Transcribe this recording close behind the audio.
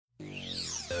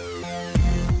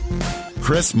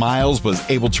Chris Miles was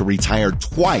able to retire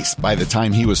twice by the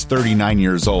time he was 39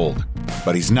 years old.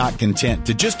 But he's not content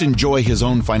to just enjoy his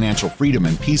own financial freedom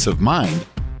and peace of mind.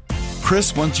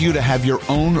 Chris wants you to have your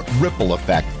own ripple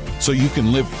effect so you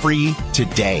can live free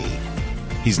today.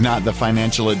 He's not the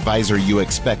financial advisor you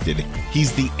expected.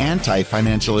 He's the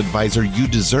anti-financial advisor you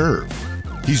deserve.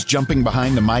 He's jumping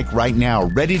behind the mic right now,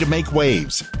 ready to make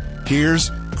waves. Here's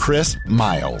Chris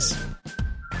Miles.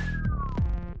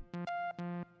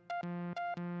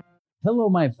 Hello,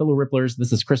 my fellow Ripplers.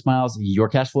 This is Chris Miles, your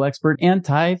cash flow expert,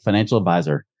 anti-financial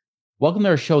advisor. Welcome to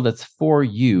our show that's for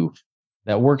you,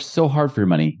 that works so hard for your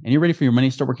money. And you're ready for your money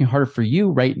to start working harder for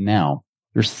you right now.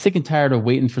 You're sick and tired of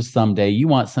waiting for someday. You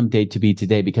want someday to be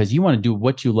today because you want to do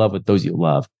what you love with those you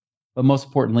love. But most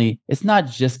importantly, it's not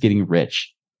just getting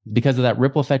rich. Because of that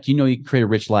ripple effect, you know you can create a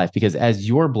rich life because as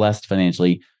you're blessed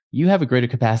financially, you have a greater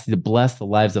capacity to bless the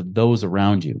lives of those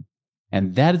around you.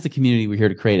 And that is the community we're here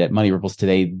to create at Money Ripples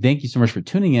today. Thank you so much for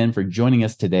tuning in, for joining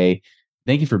us today.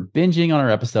 Thank you for binging on our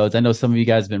episodes. I know some of you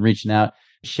guys have been reaching out.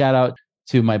 Shout out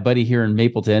to my buddy here in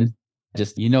Mapleton.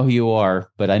 Just, you know who you are,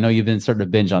 but I know you've been starting to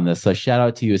binge on this. So shout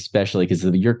out to you especially because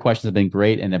your questions have been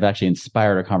great and have actually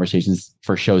inspired our conversations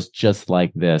for shows just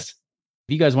like this.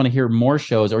 If you guys want to hear more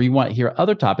shows or you want to hear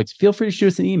other topics, feel free to shoot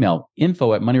us an email,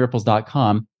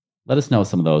 info@moneyripples.com. Let us know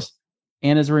some of those.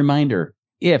 And as a reminder,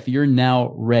 if you're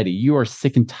now ready, you are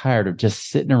sick and tired of just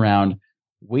sitting around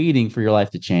waiting for your life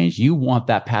to change. You want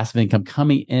that passive income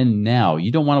coming in now.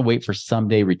 You don't want to wait for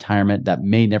someday retirement that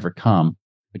may never come,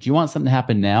 but you want something to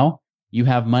happen now. You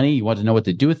have money. You want to know what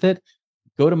to do with it.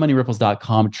 Go to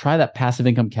moneyripples.com. Try that passive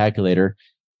income calculator.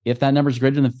 If that number is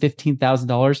greater than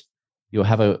 $15,000, you'll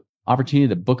have an opportunity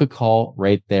to book a call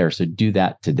right there. So do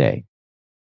that today.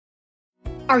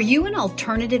 Are you an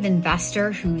alternative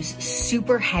investor who's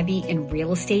super heavy in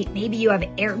real estate? Maybe you have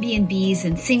Airbnbs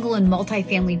and single and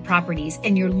multifamily properties,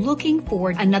 and you're looking for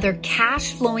another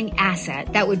cash flowing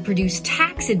asset that would produce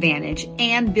tax advantage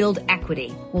and build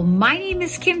equity. Well, my name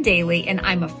is Kim Daly, and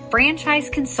I'm a franchise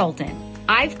consultant.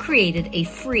 I've created a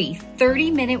free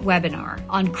 30-minute webinar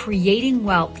on creating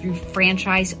wealth through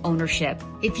franchise ownership.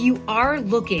 If you are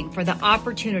looking for the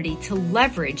opportunity to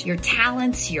leverage your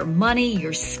talents, your money,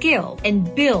 your skill,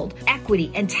 and build equity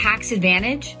and tax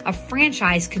advantage, a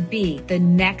franchise could be the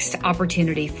next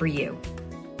opportunity for you.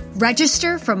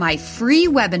 Register for my free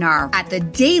webinar at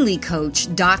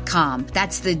thedailycoach.com.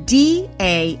 That's the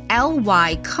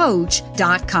DALY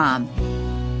coach.com.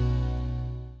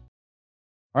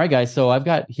 All right, guys. So I've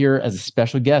got here as a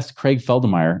special guest, Craig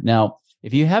Feldmeier. Now,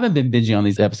 if you haven't been binging on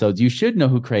these episodes, you should know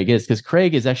who Craig is because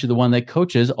Craig is actually the one that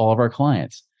coaches all of our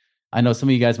clients. I know some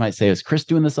of you guys might say, is Chris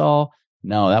doing this all?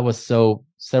 No, that was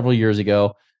several years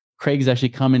ago. Craig's actually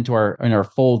come into our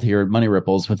fold here at Money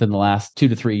Ripples within the last 2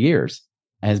 to 3 years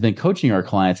and has been coaching our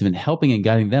clients and been helping and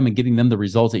guiding them and getting them the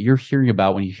results that you're hearing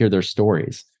about when you hear their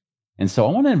stories. And so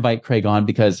I want to invite Craig on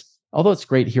because although it's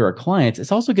great to hear our clients,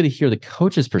 it's also good to hear the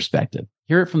coach's perspective.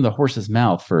 Hear it from the horse's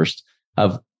mouth first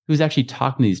of who's actually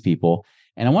talking to these people.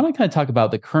 And I want to kind of talk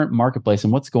about the current marketplace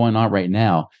and what's going on right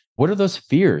now. What are those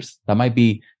fears that might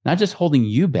be not just holding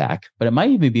you back, but it might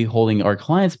even be holding our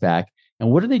clients back?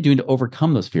 And what are they doing to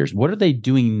overcome those fears? What are they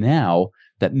doing now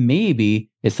that maybe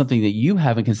is something that you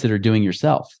haven't considered doing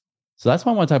yourself? So that's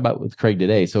what I want to talk about with Craig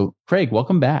today. So Craig,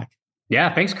 welcome back.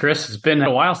 Yeah, thanks, Chris. It's been a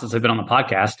while since I've been on the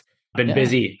podcast. Been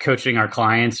busy coaching our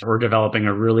clients. We're developing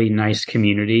a really nice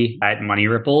community at Money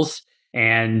Ripples.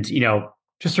 And,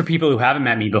 just for people who haven't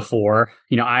met me before,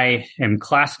 I am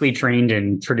classically trained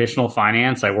in traditional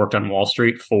finance. I worked on Wall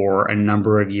Street for a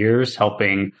number of years,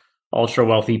 helping ultra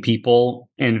wealthy people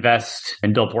invest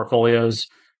and build portfolios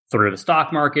through the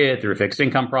stock market, through fixed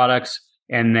income products.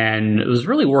 And then it was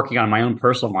really working on my own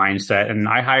personal mindset. And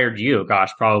I hired you,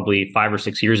 probably 5 or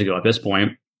 6 years ago at this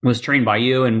point, was trained by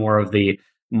you in more of the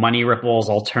Money Ripples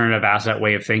alternative asset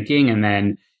way of thinking. And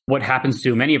then what happens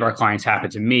to many of our clients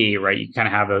happened to me, right? You kind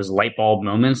of have those light bulb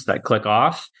moments that click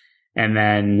off. And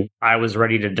then I was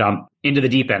ready to jump into the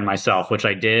deep end myself, which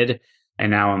I did.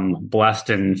 And now I'm blessed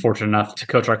and fortunate enough to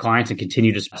coach our clients and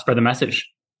continue to spread the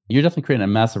message. You're definitely creating a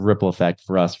massive ripple effect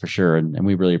for us for sure. And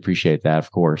we really appreciate that,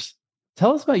 of course.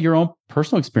 Tell us about your own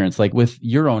personal experience, like with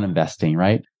your own investing,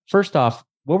 right? First off,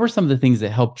 what were some of the things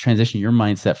that helped transition your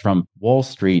mindset from Wall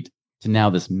Street to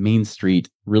now this Main Street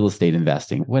real estate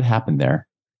investing? What happened there?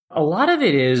 A lot of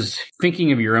it is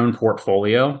thinking of your own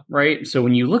portfolio, right? So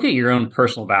when you look at your own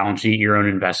personal balance sheet, your own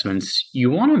investments, you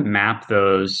want to map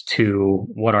those to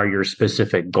what are your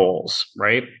specific goals,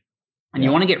 right? And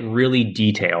you want to get really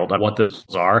detailed on what those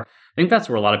are. I think that's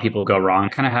where a lot of people go wrong,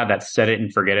 kind of have that set it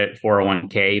and forget it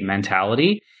 401k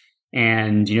mentality.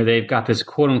 And, they've got this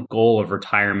quote unquote goal of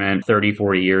retirement 30,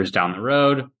 40 years down the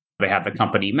road. They have the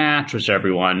company match, which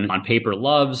everyone on paper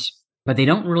loves, but they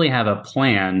don't really have a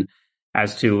plan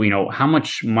as to, how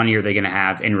much money are they going to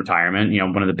have in retirement.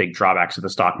 One of the big drawbacks of the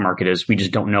stock market is we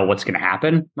just don't know what's going to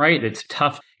happen, right? It's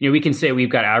tough. We can say we've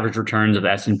got average returns of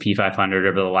the S&P 500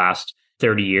 over the last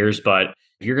 30 years, but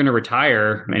if you're going to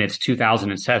retire and it's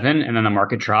 2007 and then the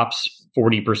market drops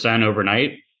 40%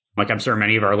 overnight, like I'm sure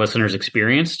many of our listeners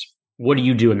experienced, what do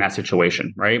you do in that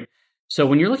situation, right? So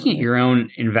when you're looking at your own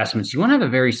investments, you want to have a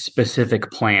very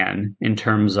specific plan in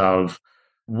terms of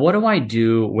what do I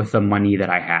do with the money that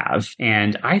I have?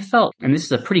 And I felt, and this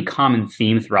is a pretty common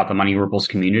theme throughout the Money Ripples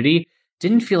community,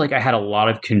 didn't feel like I had a lot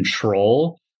of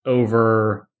control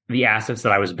over the assets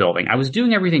that I was building. I was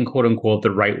doing everything, quote unquote,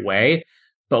 the right way,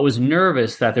 but was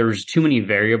nervous that there was too many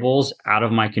variables out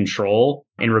of my control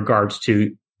in regards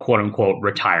to, quote unquote,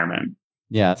 retirement.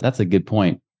 Yeah, that's a good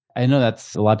point. I know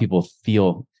that's a lot of people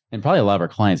feel, and probably a lot of our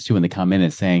clients too, when they come in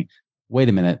and saying, wait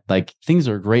a minute, like things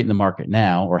are great in the market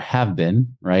now or have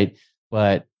been, right?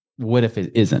 But what if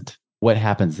it isn't? What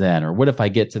happens then? Or what if I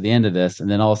get to the end of this and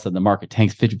then all of a sudden the market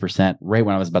tanks 50% right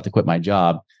when I was about to quit my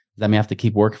job? Does that mean I have to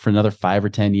keep working for another 5 or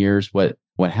 10 years? What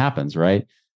happens, right?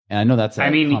 And I know that's a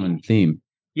common theme.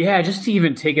 Yeah, just to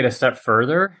even take it a step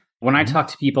further, when I talk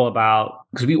to people about,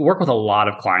 because we work with a lot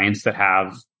of clients that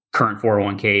have current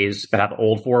 401ks, that have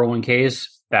old 401ks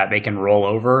that they can roll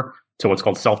over to what's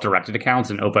called self-directed accounts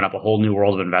and open up a whole new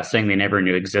world of investing they never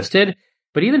knew existed.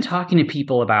 But even talking to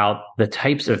people about the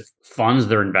types of funds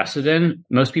they're invested in,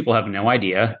 most people have no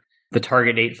idea. The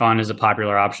target date fund is a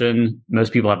popular option.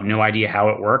 Most people have no idea how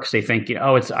it works. They think,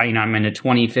 I'm in a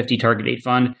 2050 target date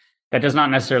fund. That does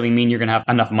not necessarily mean you're going to have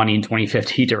enough money in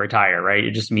 2050 to retire, right?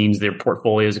 It just means their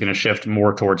portfolio is going to shift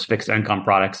more towards fixed income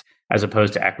products as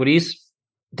opposed to equities.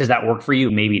 Does that work for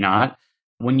you? Maybe not.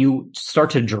 When you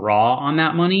start to draw on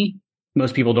that money,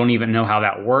 most people don't even know how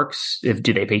that works.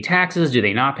 Do they pay taxes? Do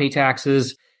they not pay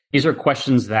taxes? These are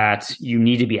questions that you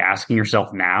need to be asking yourself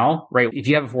now, right? If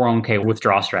you have a 401k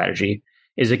withdrawal strategy,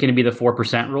 is it going to be the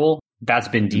 4% rule? That's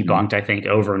been debunked, I think,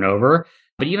 over and over.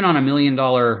 But even on $1 million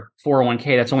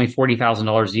 401k, that's only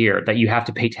 $40,000 a year that you have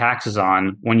to pay taxes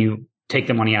on when you take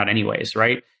the money out anyways,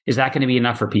 right? Is that going to be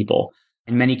enough for people?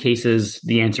 In many cases,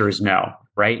 the answer is no,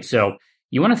 right? So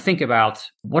you want to think about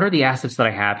what are the assets that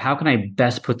I have? How can I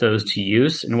best put those to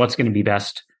use? And what's going to be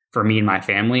best for me and my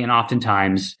family? And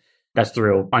oftentimes that's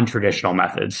through untraditional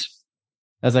methods.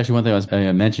 That's actually one thing I was going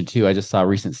to mention too. I just saw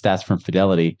recent stats from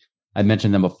Fidelity. I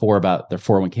mentioned them before about their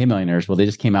 401k millionaires. Well, they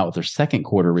just came out with their second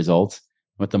quarter results.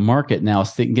 With the market now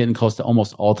getting close to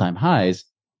almost all-time highs,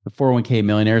 the 401k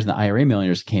millionaires and the IRA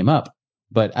millionaires came up.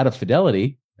 But out of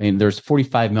Fidelity, there's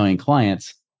 45 million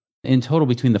clients. In total,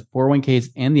 between the 401ks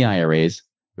and the IRAs,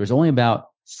 there's only about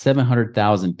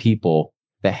 700,000 people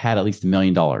that had at least $1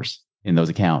 million in those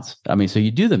accounts. So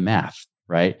you do the math,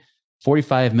 right?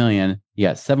 45 million, you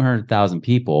got 700,000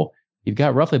 people. You've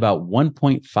got roughly about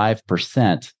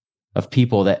 1.5% of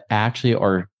people that actually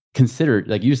are considered,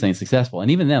 like you were saying, successful.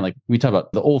 And even then, like we talk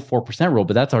about the old 4% rule,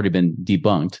 but that's already been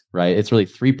debunked, right? It's really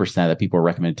 3% that people are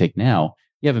recommended to take now.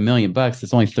 You have $1 million,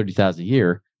 it's only 30,000 a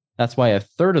year. That's why a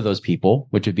third of those people,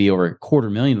 which would be over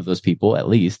 250,000 of those people, at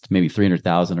least maybe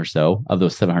 300,000 or so of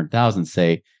those 700,000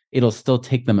 say it'll still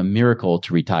take them a miracle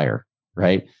to retire,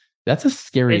 right? That's a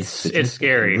scary It's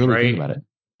scary, really right? Think about it.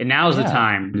 And now is the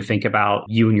time to think about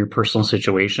you and your personal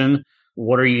situation.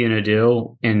 What are you going to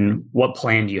do? And what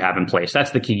plan do you have in place?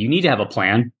 That's the key. You need to have a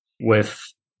plan with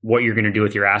what you're going to do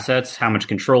with your assets, how much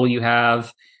control you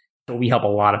have. What we help a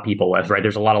lot of people with, right?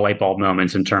 There's a lot of light bulb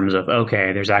moments in terms of,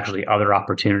 okay, there's actually other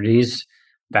opportunities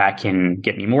that can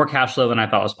get me more cash flow than I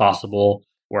thought was possible,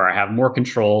 where I have more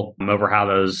control over how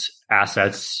those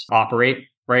assets operate,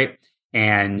 right?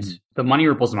 And the Money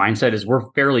Ripples mindset is we're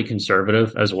fairly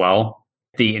conservative as well.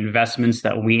 The investments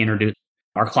that we introduce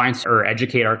our clients or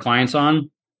educate our clients on,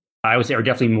 I would say are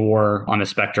definitely more on the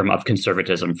spectrum of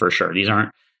conservatism for sure. These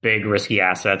aren't big risky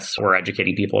assets we're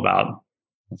educating people about.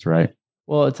 That's right.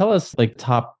 Well, tell us like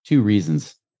top 2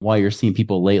 reasons why you're seeing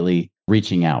people lately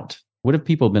reaching out. What have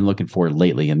people been looking for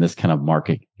lately in this kind of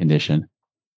market condition?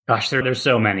 Gosh, there's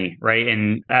so many, right?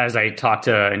 And as I talk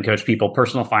to and coach people,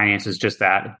 personal finance is just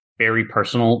that, very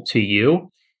personal to you.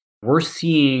 We're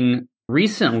seeing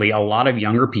recently a lot of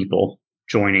younger people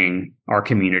joining our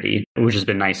community, which has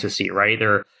been nice to see, right?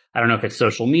 I don't know if it's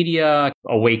social media,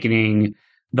 awakening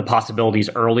the possibilities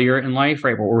earlier in life,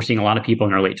 right? But we're seeing a lot of people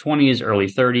in their late 20s, early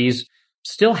 30s,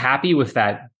 still happy with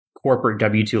that corporate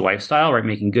W-2 lifestyle, right?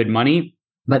 Making good money,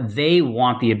 but they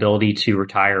want the ability to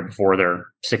retire before they're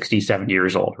 60, 70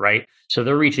 years old, right? So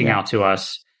they're reaching out to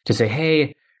us to say,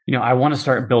 hey, I want to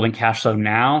start building cash flow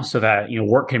now so that,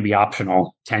 work can be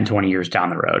optional 10, 20 years down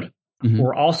the road. Mm-hmm.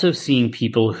 We're also seeing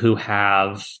people who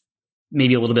have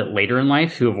maybe a little bit later in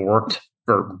life who have worked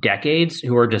for decades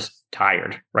who are just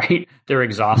tired, right? They're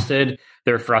exhausted.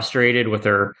 They're frustrated with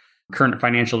their current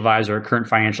financial advisor, current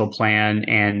financial plan,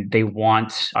 and they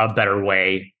want a better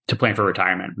way to plan for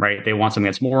retirement, right? They want something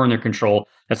that's more in their control,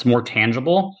 that's more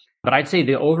tangible. But I'd say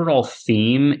the overall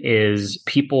theme is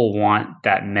people want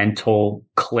that mental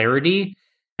clarity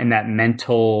and that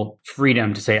mental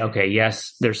freedom to say, okay,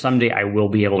 yes, there's someday I will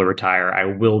be able to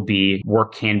retire.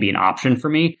 Work can be an option for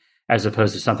me, as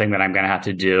opposed to something that I'm going to have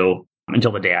to do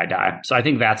until the day I die. So I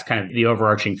think that's kind of the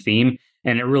overarching theme.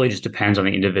 And it really just depends on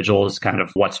the individual is kind of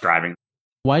what's driving.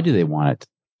 Why do they want it?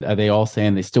 Are they all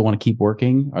saying they still want to keep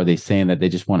working? Are they saying that they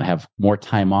just want to have more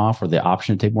time off or the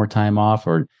option to take more time off?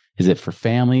 Or is it for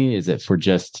family? Is it for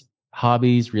just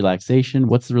hobbies, relaxation?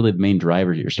 What's really the main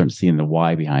driver you're starting to see in the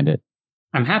why behind it?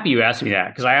 I'm happy you asked me that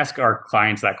because I ask our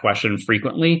clients that question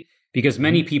frequently because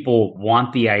many people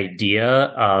want the idea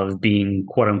of being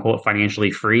quote unquote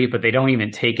financially free, but they don't even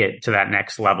take it to that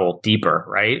next level deeper,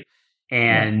 right?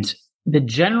 And the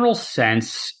general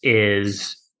sense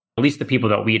is, at least the people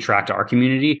that we attract to our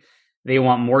community, they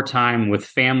want more time with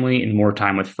family and more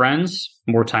time with friends,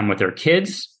 more time with their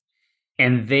kids,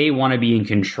 and they want to be in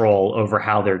control over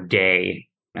how their day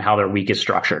and how their week is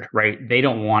structured, right? They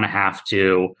don't want to have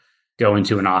to go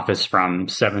into an office from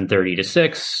 7:30 to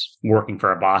 6, working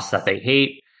for a boss that they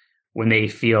hate, when they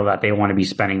feel that they want to be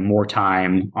spending more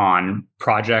time on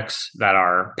projects that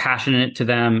are passionate to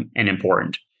them and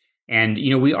important. And,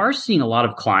 we are seeing a lot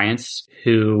of clients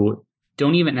who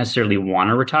don't even necessarily want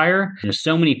to retire.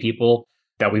 So many people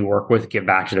that we work with give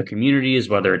back to their communities,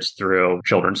 whether it's through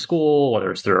children's school,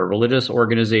 whether it's through a religious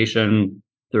organization,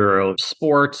 through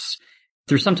sports,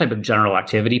 through some type of general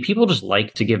activity. People just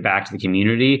like to give back to the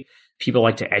community. People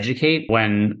like to educate.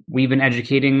 When we've been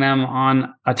educating them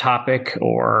on a topic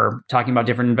or talking about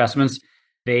different investments,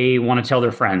 they want to tell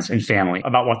their friends and family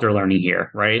about what they're learning here,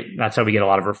 right? That's how we get a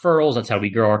lot of referrals. That's how we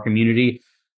grow our community.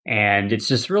 And it's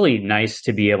just really nice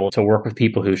to be able to work with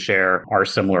people who share our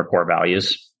similar core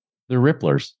values. The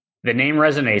Ripplers. The name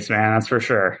resonates, man. That's for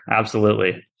sure.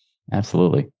 Absolutely.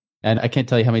 Absolutely. And I can't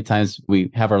tell you how many times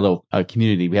we have our little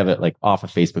community. We have it like off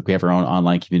of Facebook. We have our own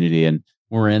online community. And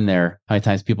when we're in there, how many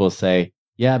times people say,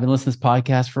 yeah, I've been listening to this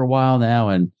podcast for a while now.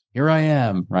 And here I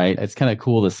am, right? It's kind of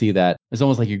cool to see that. It's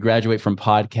almost like you graduate from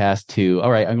podcast to, all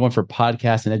right, I'm going from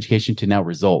podcast and education to now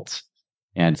results.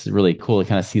 And it's really cool to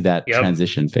kind of see that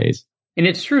transition phase. And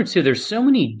it's true too. There's so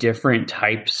many different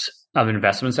types of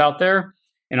investments out there.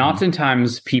 And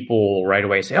oftentimes people right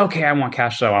away say, okay, I want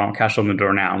cash flow. I want cash flow in the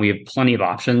door now. And we have plenty of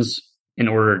options in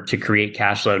order to create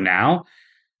cash flow now.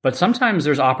 But sometimes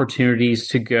there's opportunities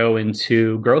to go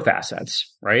into growth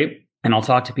assets, right? And I'll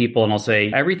talk to people and I'll say,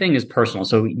 everything is personal.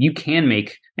 So you can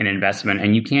make an investment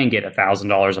and you can get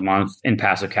 $1,000 a month in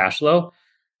passive cash flow,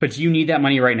 but you need that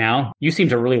money right now. You seem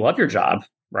to really love your job,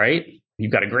 right?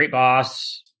 You've got a great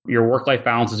boss. Your work-life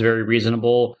balance is very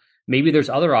reasonable. Maybe there's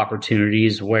other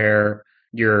opportunities where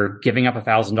you're giving up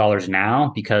 $1,000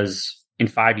 now because in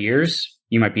 5 years,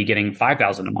 you might be getting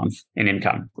 $5,000 a month in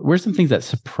income. Where's some things that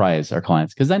surprise our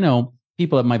clients? Because I know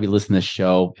people that might be listening to this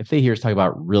show, if they hear us talk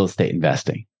about real estate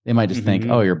investing, they might just think,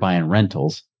 oh, you're buying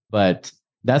rentals. But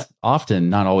that's often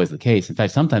not always the case. In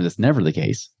fact, sometimes it's never the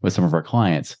case with some of our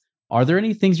clients. Are there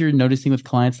any things you're noticing with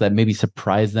clients that maybe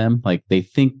surprise them? Like they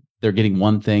think they're getting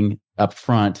one thing up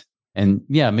front and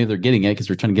maybe they're getting it because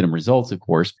we're trying to get them results, of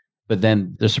course. But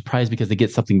then they're surprised because they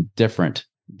get something different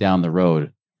down the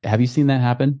road. Have you seen that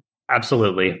happen?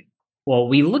 Absolutely. Well,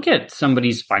 we look at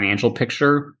somebody's financial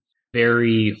picture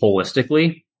very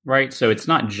holistically, right? So it's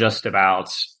not just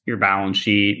about your balance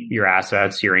sheet, your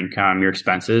assets, your income, your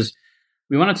expenses.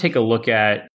 We want to take a look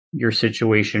at your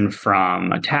situation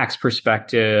from a tax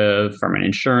perspective, from an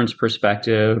insurance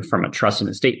perspective, from a trust and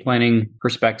estate planning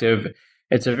perspective.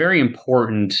 It's a very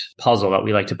important puzzle that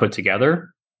we like to put together.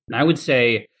 And I would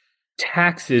say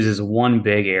taxes is one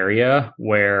big area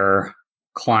where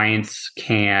clients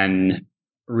can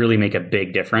really make a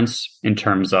big difference in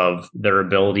terms of their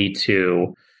ability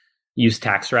to use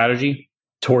tax strategy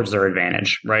towards their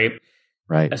advantage, right?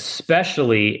 Right.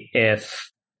 Especially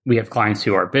if we have clients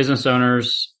who are business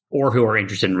owners or who are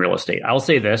interested in real estate. I'll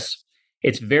say this,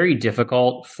 it's very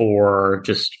difficult for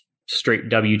just straight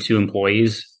W-2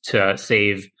 employees to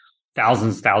save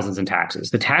thousands in taxes.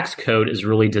 The tax code is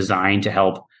really designed to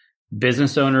help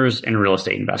business owners and real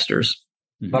estate investors.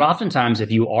 Mm-hmm. But oftentimes,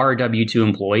 if you are a W-2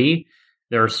 employee,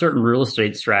 there are certain real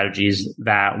estate strategies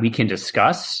that we can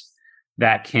discuss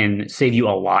that can save you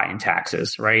a lot in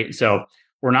taxes, right? So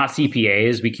we're not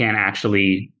CPAs. We can't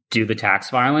actually do the tax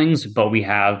filings, but we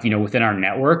have, within our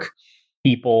network,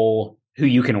 people who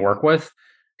you can work with,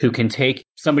 who can take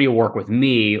somebody who work with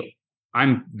me.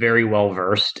 I'm very well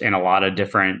versed in a lot of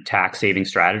different tax saving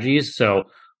strategies. So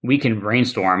we can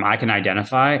brainstorm. I can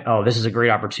identify, oh, this is a great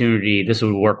opportunity. This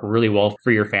would work really well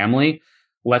for your family.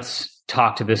 Let's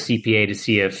talk to the CPA to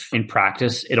see if in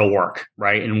practice it'll work,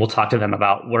 right? And we'll talk to them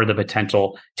about what are the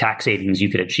potential tax savings you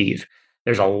could achieve.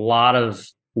 There's a lot of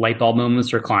light bulb moments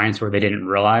for clients where they didn't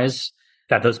realize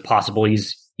that those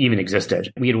possibilities even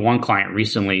existed. We had one client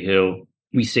recently who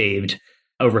we saved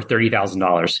over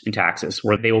 $30,000 in taxes,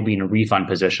 where they will be in a refund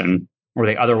position where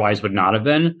they otherwise would not have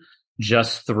been,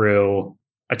 just through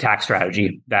a tax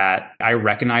strategy that I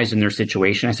recognized in their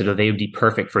situation. I said, oh, they would be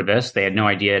perfect for this. They had no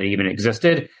idea it even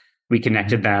existed. We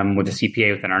connected them with a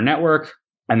CPA within our network.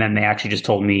 And then they actually just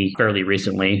told me fairly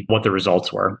recently what the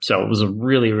results were. So it was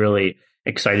really, really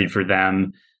excited for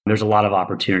them. There's a lot of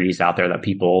opportunities out there that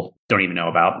people don't even know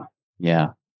about. Yeah.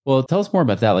 Well, tell us more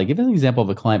about that. Like, give us an example of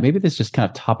a client. Maybe that's just kind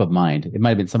of top of mind. It might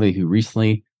have been somebody who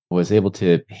recently was able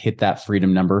to hit that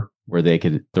freedom number where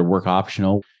they're work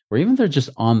optional, or even they're just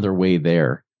on their way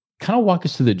there. Kind of walk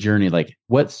us through the journey, like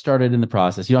what started in the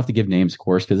process. You don't have to give names, of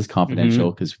course, because it's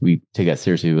confidential, because we take that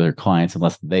seriously with our clients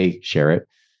unless they share it.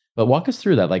 But walk us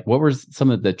through that. Like, what were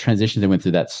some of the transitions they went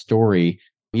through, that story,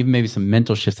 even maybe some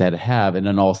mental shifts they had to have, and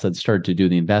then all of a sudden started to do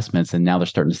the investments, and now they're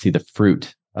starting to see the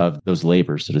fruit of those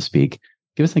labors, so to speak.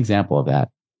 Give us an example of that.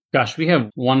 Gosh, we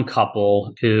have one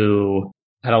couple who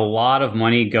had a lot of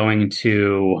money going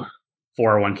to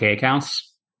 401k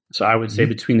accounts. So I would say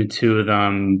between the two of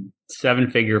them,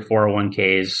 7-figure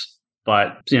 401ks,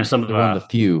 but some of one of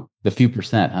the few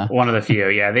percent, huh? One of the few.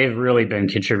 Yeah. They've really been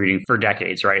contributing for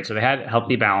decades, right? So they had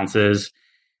healthy balances.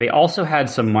 They also had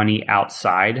some money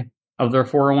outside of their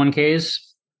 401ks.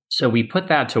 So we put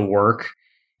that to work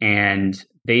and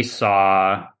they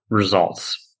saw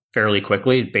results fairly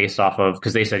quickly based off of,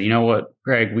 because they said, you know what,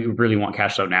 Greg, we really want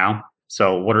cash flow now.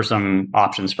 So what are some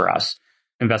options for us?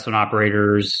 Investment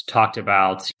operators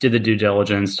did the due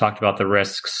diligence, talked about the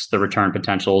risks, the return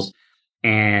potentials,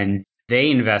 and they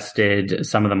invested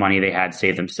some of the money they had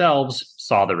saved themselves,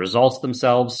 saw the results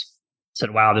themselves,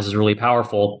 said, wow, this is really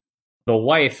powerful. The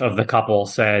wife of the couple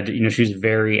said, she was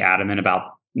very adamant about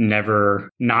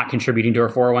never not contributing to her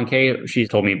 401k. She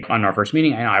told me on our first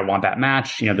meeting, I want that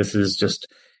match. This is just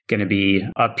going to be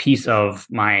a piece of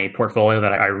my portfolio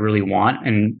that I really want.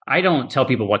 And I don't tell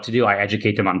people what to do. I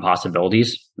educate them on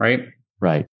possibilities, right?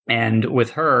 Right. And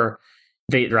with her,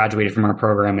 they graduated from our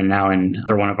program and now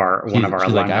they're one of our She's alumni.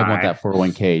 Like, I want that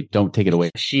 401k. Don't take it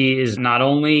away. She is not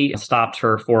only stopped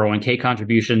her 401k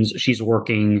contributions, she's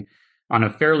working on a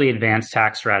fairly advanced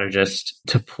tax strategist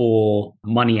to pull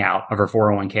money out of her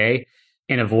 401k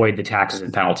and avoid the taxes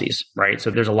and penalties, right?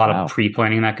 So there's a lot of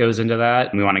pre-planning that goes into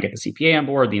that. We want to get the CPA on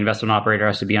board. The investment operator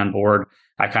has to be on board.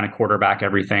 I kind of quarterback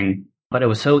everything. But it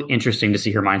was so interesting to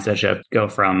see her mindset shift go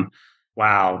from,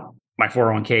 wow, my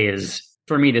 401k is,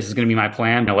 for me, this is going to be my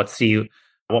plan. Now let's see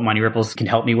what Money Ripples can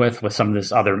help me with some of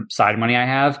this other side money I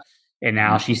have. And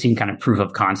now she's seen kind of proof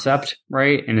of concept,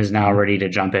 right? And is now ready to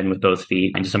jump in with both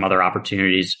feet into some other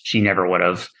opportunities she never would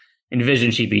have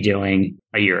envisioned she'd be doing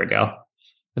a year ago.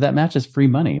 But that match is free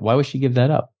money. Why would she give that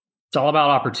up? It's all about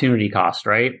opportunity cost,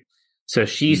 right? So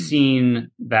she's seen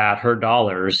that her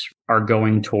dollars are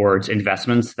going towards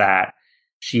investments that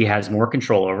she has more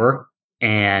control over.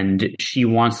 And she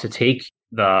wants to take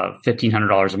the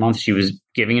 $1,500 a month she was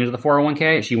giving into the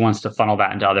 401k. She wants to funnel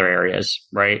that into other areas,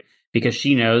 right? Because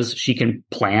she knows she can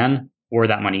plan where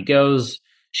that money goes.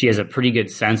 She has a pretty good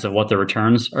sense of what the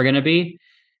returns are going to be.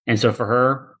 And so for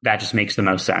her, that just makes the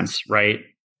most sense, right?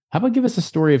 How about give us a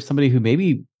story of somebody who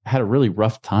maybe had a really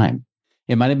rough time?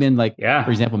 It might have been like, for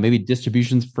example, maybe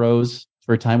distributions froze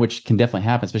for a time, which can definitely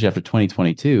happen, especially after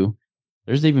 2022.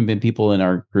 There's even been people in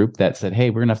our group that said, hey,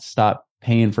 we're going to have to stop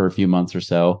paying for a few months or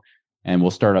so, and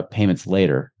we'll start up payments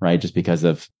later, right? Just because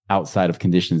of outside of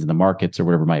conditions in the markets or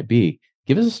whatever it might be.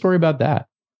 Give us a story about that.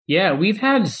 Yeah, we've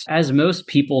had, as most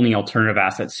people in the alternative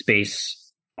asset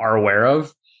space are aware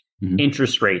of,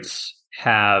 interest rates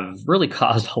have really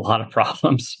caused a lot of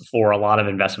problems for a lot of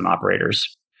investment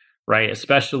operators, right?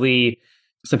 Especially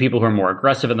some people who are more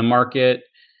aggressive in the market,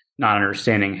 not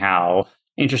understanding how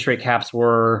interest rate caps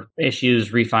were,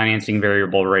 issues refinancing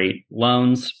variable rate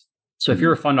loans. So if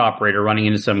you're a fund operator running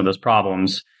into some of those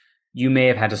problems, you may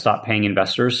have had to stop paying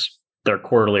investors their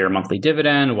quarterly or monthly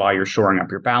dividend while you're shoring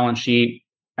up your balance sheet.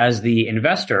 As the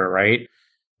investor, right?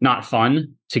 Not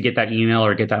fun to get that email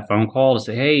or get that phone call to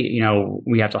say, hey,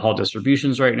 we have to halt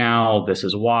distributions right now. This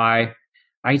is why.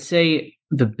 I'd say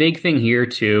the big thing here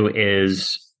too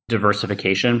is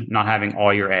diversification, not having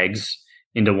all your eggs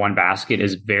into one basket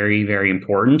is very, very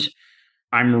important.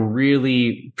 I'm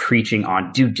really preaching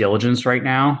on due diligence right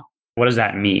now. What does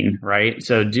that mean, right?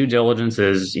 So due diligence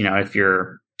is, if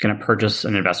you're going to purchase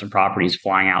an investment property, is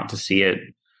flying out to see it.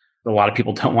 A lot of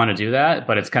people don't want to do that,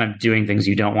 but it's kind of doing things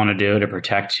you don't want to do to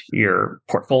protect your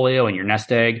portfolio and your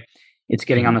nest egg. It's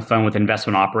getting on the phone with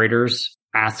investment operators,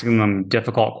 asking them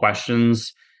difficult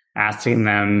questions, asking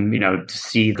them, to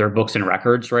see their books and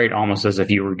records, right? Almost as if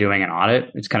you were doing an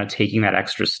audit. It's kind of taking that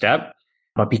extra step.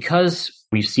 But because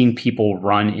we've seen people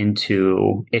run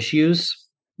into issues,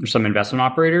 there's some investment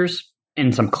operators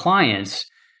and some clients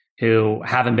who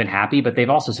haven't been happy, but they've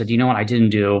also said, you know what, I didn't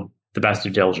do the best due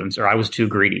diligence, or I was too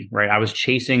greedy, right? I was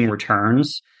chasing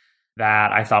returns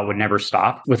that I thought would never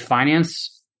stop. With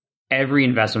finance, every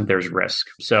investment, there's risk.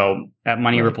 So at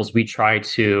Money Ripples, we try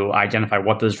to identify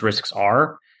what those risks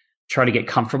are, try to get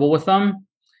comfortable with them,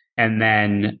 and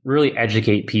then really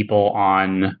educate people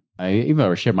on. I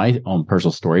even share my own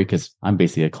personal story because I'm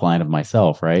basically a client of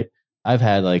myself, right? I've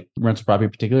had rental property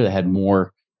in particular that had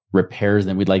more repairs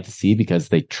than we'd like to see because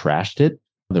they trashed it.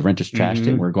 The renters trashed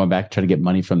it. We're going back trying to get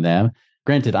money from them.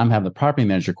 Granted, I'm having the property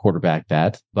manager quarterback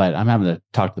that, but I'm having to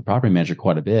talk to the property manager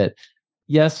quite a bit.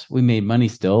 Yes, we made money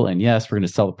still. And yes, we're going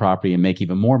to sell the property and make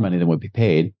even more money than what we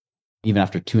paid, even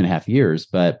after 2.5 years.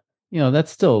 But,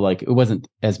 that's still it wasn't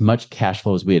as much cash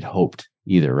flow as we had hoped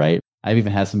either, right? I've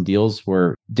even had some deals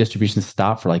where distributions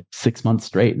stopped for 6 months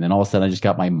straight. And then all of a sudden I just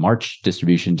got my March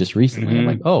distribution just recently. I'm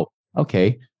like, oh,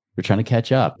 okay. They're trying to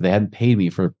catch up. They hadn't paid me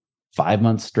for 5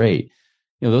 months straight.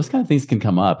 Those kind of things can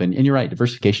come up. And you're right,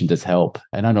 diversification does help.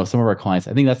 And I know some of our clients,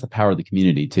 I think that's the power of the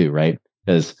community too, right?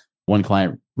 Because one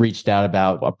client reached out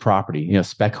about a property,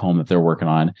 spec home that they're working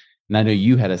on. And I know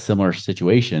you had a similar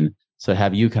situation. So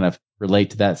have you kind of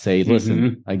relate to that, say,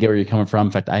 listen, I get where you're coming from.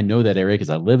 In fact, I know that area because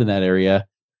I live in that area.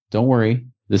 Don't worry.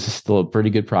 This is still a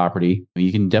pretty good property.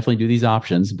 You can definitely do these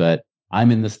options, but I'm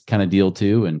in this kind of deal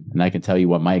too. And I can tell you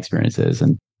what my experience is.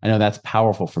 And I know that's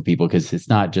powerful for people because it's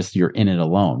not just you're in it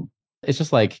alone. It's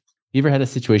just you ever had a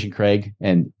situation, Craig,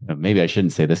 and maybe I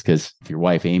shouldn't say this because if your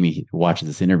wife, Amy, watches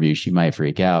this interview, she might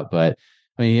freak out. But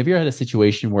have you ever had a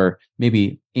situation where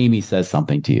maybe Amy says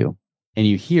something to you and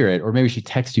you hear it, or maybe she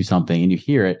texts you something and you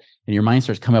hear it and your mind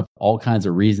starts coming up with all kinds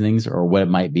of reasonings or what it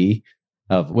might be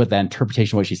of what that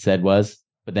interpretation of what she said was,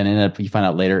 but then you find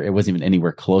out later it wasn't even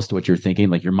anywhere close to what you're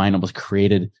thinking. Your mind almost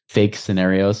created fake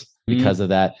scenarios because of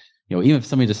that. Even if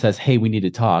somebody just says, hey, we need to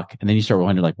talk, and then you start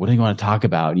wondering, what do you want to talk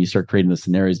about? And you start creating those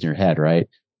scenarios in your head, right?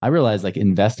 I realize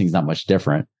investing is not much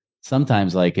different.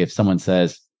 Sometimes if someone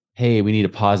says, hey, we need to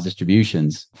pause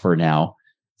distributions for now,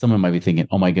 someone might be thinking,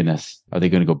 oh my goodness, are they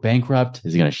going to go bankrupt?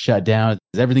 Is it going to shut down?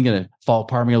 Is everything going to fall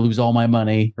apart? Am I going to lose all my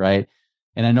money, right?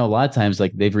 And I know a lot of times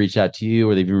they've reached out to you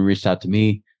or they've even reached out to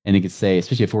me, and they could say,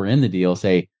 especially if we're in the deal,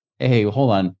 say, hey,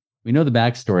 hold on, we know the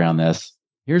backstory on this.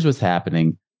 Here's what's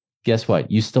happening. Guess what?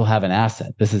 You still have an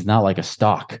asset. This is not like a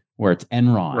stock where it's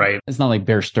Enron. Right. It's not like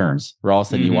Bear Stearns where all of a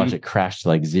sudden you watch it crash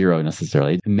to zero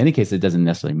necessarily. In many cases, it doesn't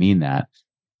necessarily mean that.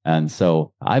 And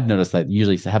so I've noticed that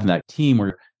usually having that team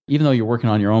where even though you're working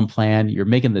on your own plan, you're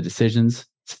making the decisions,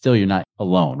 still you're not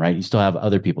alone, right? You still have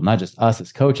other people, not just us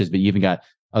as coaches, but you even got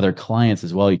other clients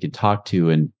as well you can talk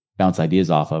to and bounce ideas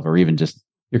off of, or even just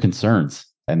your concerns.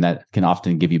 And that can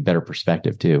often give you better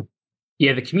perspective too.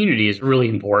 Yeah, the community is really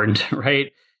important,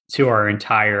 right? To our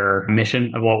entire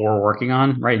mission of what we're working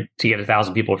on, right? To get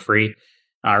 1,000 people free,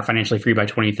 or financially free by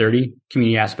 2030.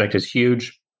 Community aspect is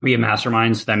huge. We have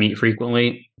masterminds that meet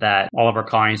frequently that all of our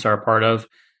clients are a part of.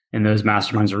 And those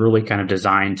masterminds are really kind of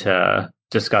designed to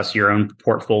discuss your own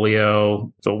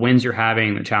portfolio, the wins you're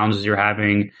having, the challenges you're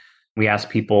having. We ask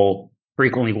people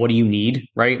frequently, what do you need,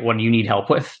 right? What do you need help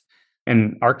with?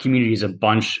 And our community is a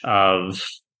bunch of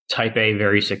type A,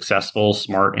 very successful,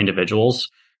 smart individuals,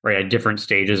 right, at different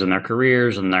stages in their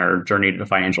careers and their journey to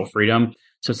financial freedom.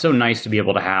 So it's so nice to be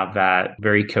able to have that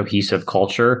very cohesive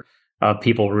culture of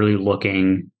people really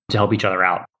looking to help each other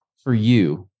out. For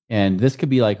you, and this could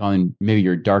be on maybe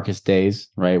your darkest days,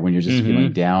 right, when you're just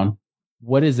feeling down,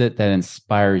 what is it that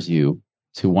inspires you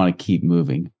to want to keep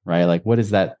moving, right? What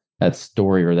is that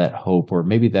story or that hope, or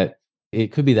maybe that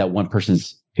it could be that one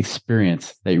person's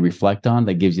experience that you reflect on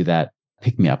that gives you that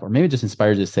pick me up, or maybe it just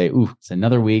inspires you to say, ooh, it's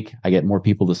another week. I get more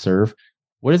people to serve.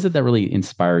 What is it that really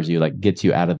inspires you, gets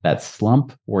you out of that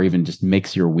slump, or even just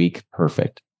makes your week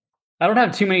perfect? I don't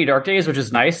have too many dark days, which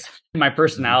is nice. My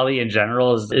personality in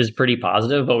general is pretty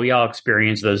positive, but we all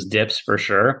experience those dips for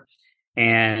sure.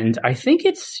 And I think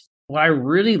it's what I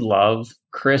really love,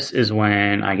 Chris, is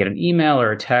when I get an email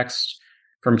or a text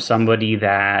from somebody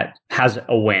that has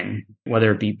a win,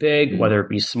 whether it be big, whether it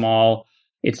be small.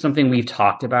 it's something we've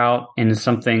talked about and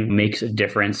something makes a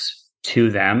difference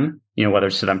to them, whether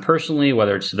it's to them personally,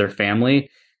 whether it's to their family.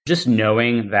 Just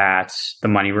knowing that the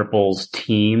Money Ripples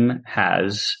team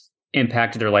has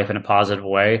impacted their life in a positive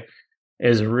way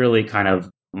is really kind of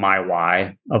my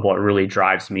why of what really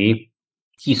drives me,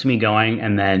 keeps me going,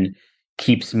 and then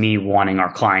keeps me wanting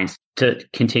our clients to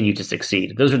continue to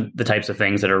succeed. Those are the types of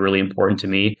things that are really important to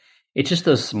me. It's just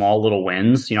those small little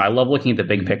wins. I love looking at the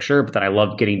big picture, but then I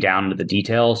love getting down into the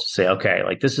details to say, okay,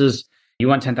 like this is, you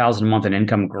want 10,000 a month in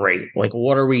income? Great. Like,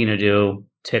 what are we going to do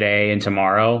today and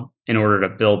tomorrow in order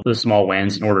to build the small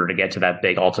wins in order to get to that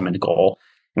big ultimate goal?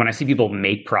 When I see people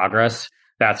make progress,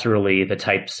 that's really the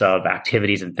types of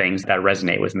activities and things that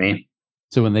resonate with me.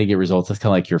 So when they get results, that's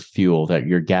kind of like your fuel, that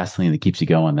your gasoline that keeps you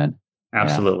going then.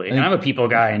 Absolutely. Yeah. And I'm a people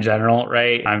guy in general,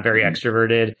 right? I'm very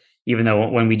extroverted, even though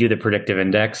when we do the predictive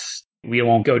index, we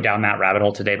won't go down that rabbit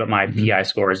hole today, but my PI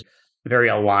score is very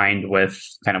aligned with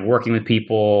kind of working with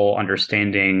people,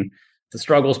 understanding the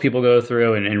struggles people go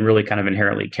through, and really kind of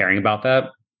inherently caring about that.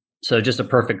 So just a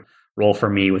perfect role for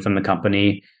me within the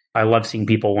company. I love seeing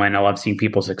people win. I love seeing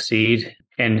people succeed.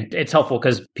 And it's helpful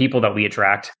because people that we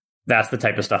attract, that's the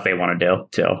type of stuff they want to do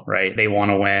too, right? They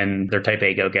want to win. They're type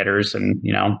A go-getters. And,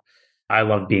 I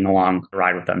love being along the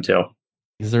ride with them too.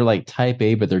 Because they're like type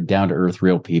A, but they're down to earth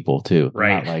real people too.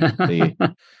 Right. Not like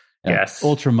the yes.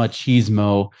 ultra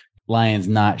machismo, lions,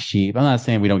 not sheep. I'm not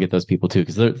saying we don't get those people too,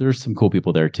 because there's some cool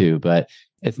people there too. But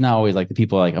it's not always like the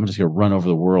people like, I'm just going to run over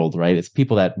the world, right? It's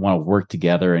people that want to work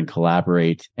together and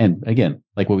collaborate. And again,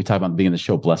 like what we talked about at the beginning of the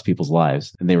show, bless people's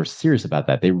lives. And they were serious about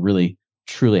that. They really,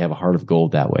 truly have a heart of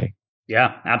gold that way.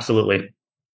 Yeah, absolutely.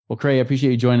 Well, Craig, I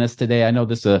appreciate you joining us today. I know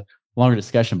this is a longer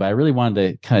discussion, but I really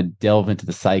wanted to kind of delve into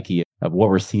the psyche of what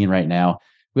we're seeing right now.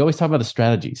 We always talk about the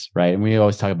strategies, right? And we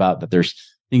always talk about that there's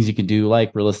things you can do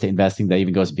like real estate investing that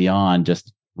even goes beyond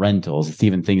just rentals. It's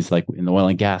even things like in the oil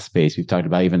and gas space. We've talked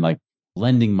about even like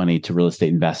lending money to real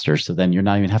estate investors. So then you're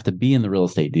not even have to be in the real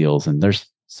estate deals. And there's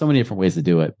so many different ways to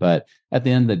do it. But at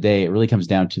the end of the day, it really comes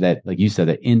down to that, like you said,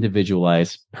 that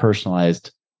individualized,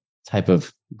 personalized type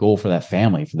of goal for that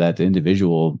family, for that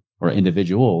individual or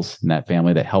individuals in that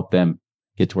family that help them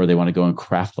get to where they want to go and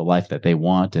craft the life that they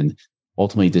want, and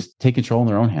ultimately just take control in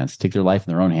their own hands, take their life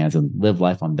in their own hands and live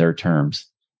life on their terms.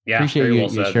 Yeah, appreciate you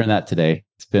sharing that today.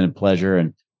 It's been a pleasure.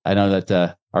 And I know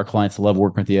that our clients love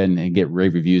working with you and get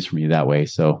rave reviews from you that way.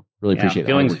 So really appreciate it.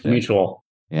 Feelings mutual.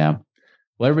 Yeah.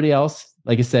 Well, everybody else,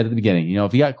 like I said at the beginning,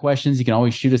 if you got questions, you can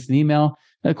always shoot us an email.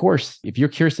 And of course, if you're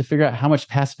curious to figure out how much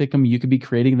passive income you could be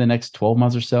creating in the next 12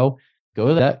 months or so, go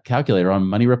to that calculator on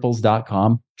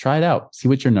moneyripples.com. Try it out. See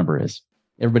what your number is.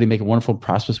 Everybody make a wonderful,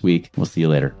 prosperous week. We'll see you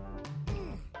later.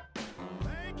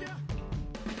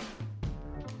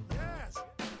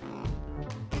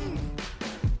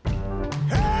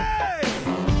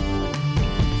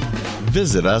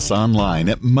 Visit us online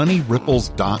at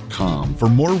moneyripples.com for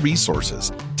more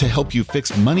resources to help you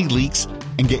fix money leaks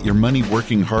and get your money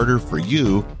working harder for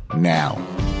you now.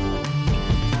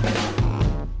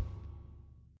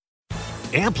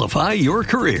 Amplify your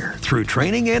career through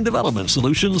training and development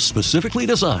solutions specifically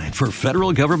designed for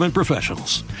federal government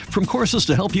professionals. From courses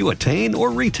to help you attain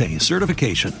or retain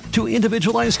certification, to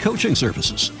individualized coaching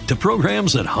services, to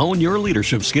programs that hone your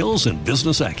leadership skills and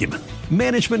business acumen,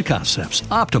 Management Concepts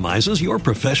optimizes your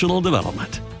professional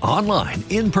development. Online,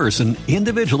 in person,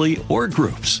 individually, or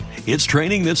groups, it's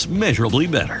training that's measurably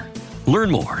better.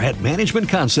 Learn more at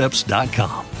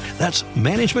managementconcepts.com. That's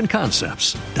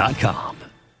managementconcepts.com.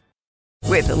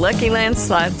 With the Lucky Land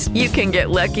Slots, you can get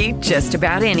lucky just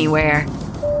about anywhere.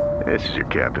 This is your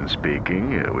captain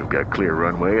speaking. We've got clear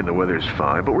runway and the weather's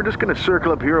fine, but we're just going to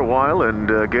circle up here a while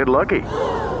and get lucky.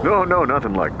 No,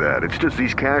 nothing like that. It's just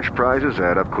these cash prizes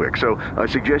add up quick. So I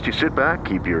suggest you sit back,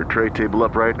 keep your tray table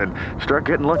upright, and start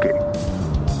getting lucky.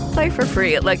 Play for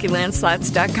free at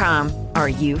LuckyLandSlots.com. Are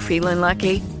you feeling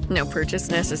lucky? No purchase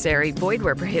necessary. Void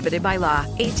where prohibited by law.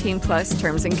 18+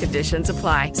 terms and conditions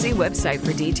apply. See website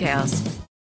for details.